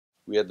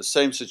we had the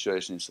same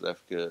situation in South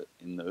Africa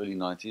in the early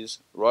 90s.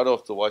 Right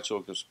after the white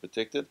shark was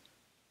protected,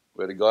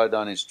 we had a guy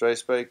down in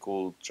Straits Bay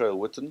called Trail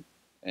Witten,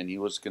 and he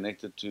was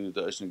connected to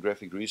the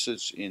Oceanographic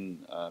Research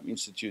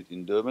Institute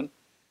in Durban.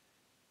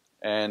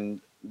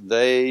 And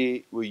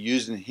they were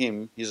using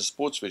him. He's a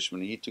sports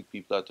fisherman. He took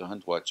people out to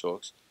hunt white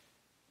sharks,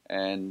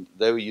 and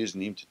they were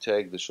using him to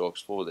tag the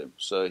sharks for them.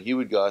 So he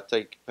would go out,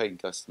 take paying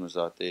customers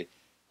out there,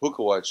 hook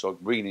a white shark,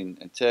 bring it in,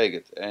 and tag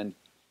it. And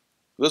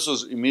this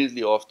was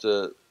immediately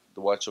after the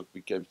white shark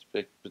became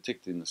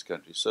protected in this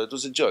country. So it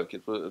was a joke.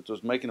 It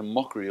was making a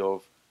mockery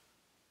of,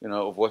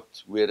 of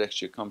what we had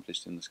actually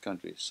accomplished in this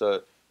country.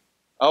 So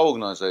our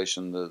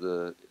organization,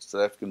 the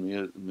South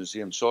African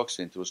Museum Shark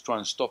Center, was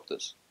trying to stop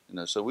this.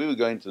 So we were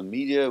going to the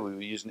media. We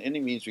were using any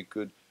means we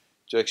could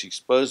to actually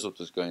expose what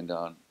was going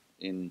down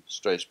in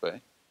Straits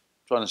Bay,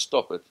 trying to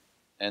stop it.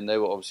 And they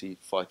were obviously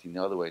fighting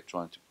the other way,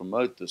 trying to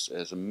promote this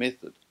as a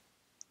method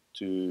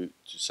to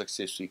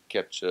successfully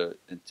capture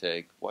and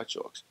tag white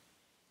sharks.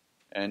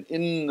 And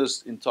in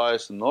this entire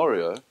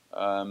scenario,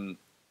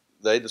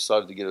 they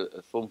decided to get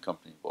a film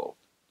company involved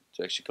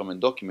to actually come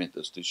and document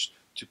this,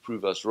 to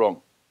prove us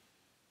wrong.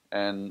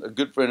 And a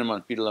good friend of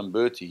mine, Peter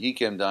Lamberti, he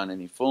came down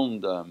and he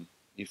filmed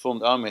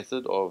our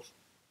method of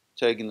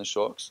tagging the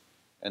sharks,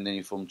 and then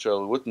he filmed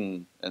Trail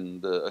Witten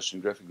and the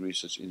Oceanographic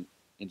Research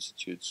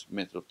Institute's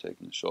method of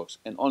tagging the sharks.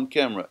 And on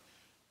camera,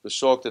 the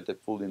shark that they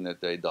pulled in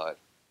that day died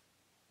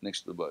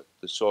next to the boat.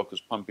 The shark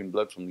was pumping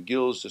blood from the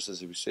gills, just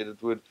as we said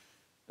it would.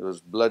 There was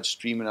blood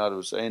streaming out of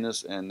his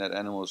anus, and that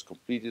animal was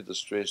completely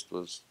distressed. It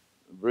was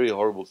a very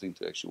horrible thing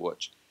to actually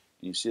watch.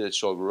 And you see that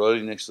shark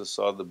rolling next to the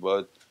side of the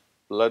boat,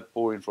 blood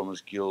pouring from his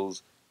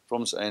gills,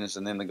 from his anus,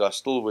 and then the guy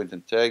still went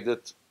and tagged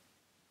it.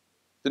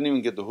 Didn't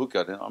even get the hook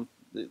out. And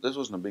this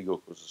wasn't a big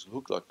hook, it was a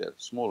hook like that, a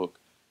small hook.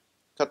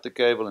 Cut the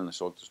cable, and the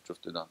shark just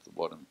drifted down to the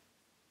bottom,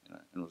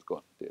 and was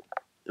gone, dead.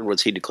 And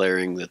was he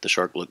declaring that the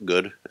shark looked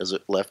good as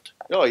it left?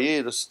 Oh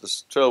yeah,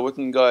 this Trail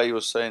Witten guy, he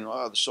was saying,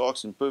 oh, the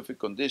shark's in perfect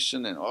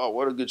condition, and oh,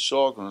 what a good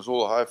shark, and it was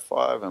all high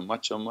five and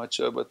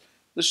macho, but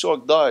the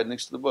shark died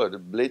next to the boat.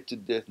 It bled to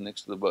death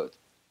next to the boat.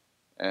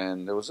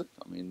 And that was it.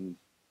 I mean,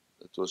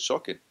 it was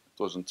shocking.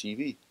 It was on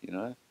TV,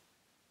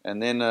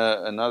 And then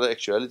another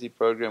actuality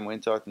program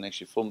went out and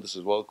actually filmed this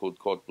as well, called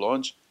Carte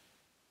Blanche.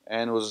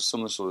 And it was a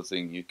similar sort of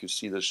thing. You could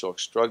see the shark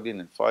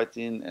struggling and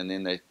fighting, and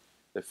then they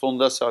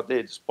filmed us out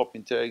there just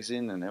popping tags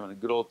in and having a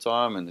good old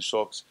time, and the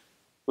sharks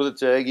with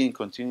the tag in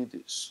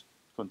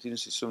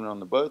continuously swimming on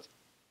the boat.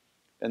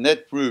 And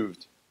that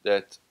proved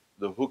that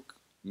the hook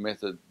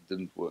method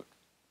didn't work.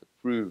 It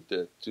proved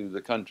that to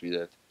the country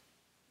that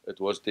it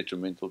was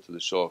detrimental to the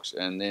sharks.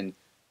 And then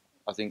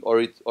I think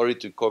Ori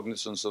took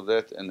cognizance of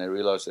that, and they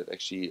realized that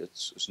actually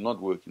it's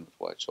not working with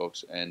white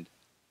sharks, and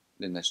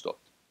then they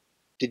stopped.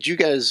 Did you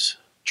guys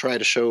try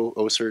to show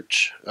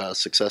OCEARCH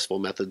successful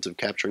methods of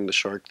capturing the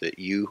shark that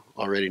you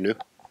already knew?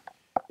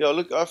 Yeah,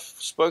 look, I've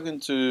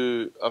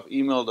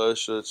emailed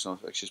OCEARCH, and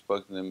I've actually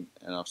spoken to them,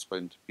 and I've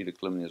spoken to Peter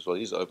Clemeny as well.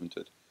 He's open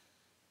to it.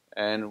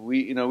 And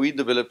we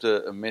developed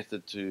a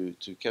method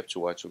to capture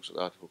white sharks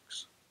without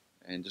hooks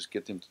and just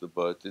get them to the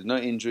boat. There's no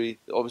injury.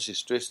 They obviously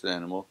stress the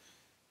animal,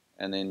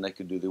 and then they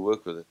could do their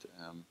work with it.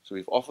 So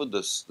we've offered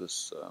this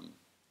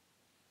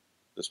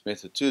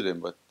method to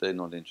them, but they're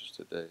not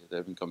interested. They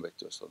haven't come back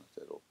to us on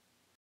it at all.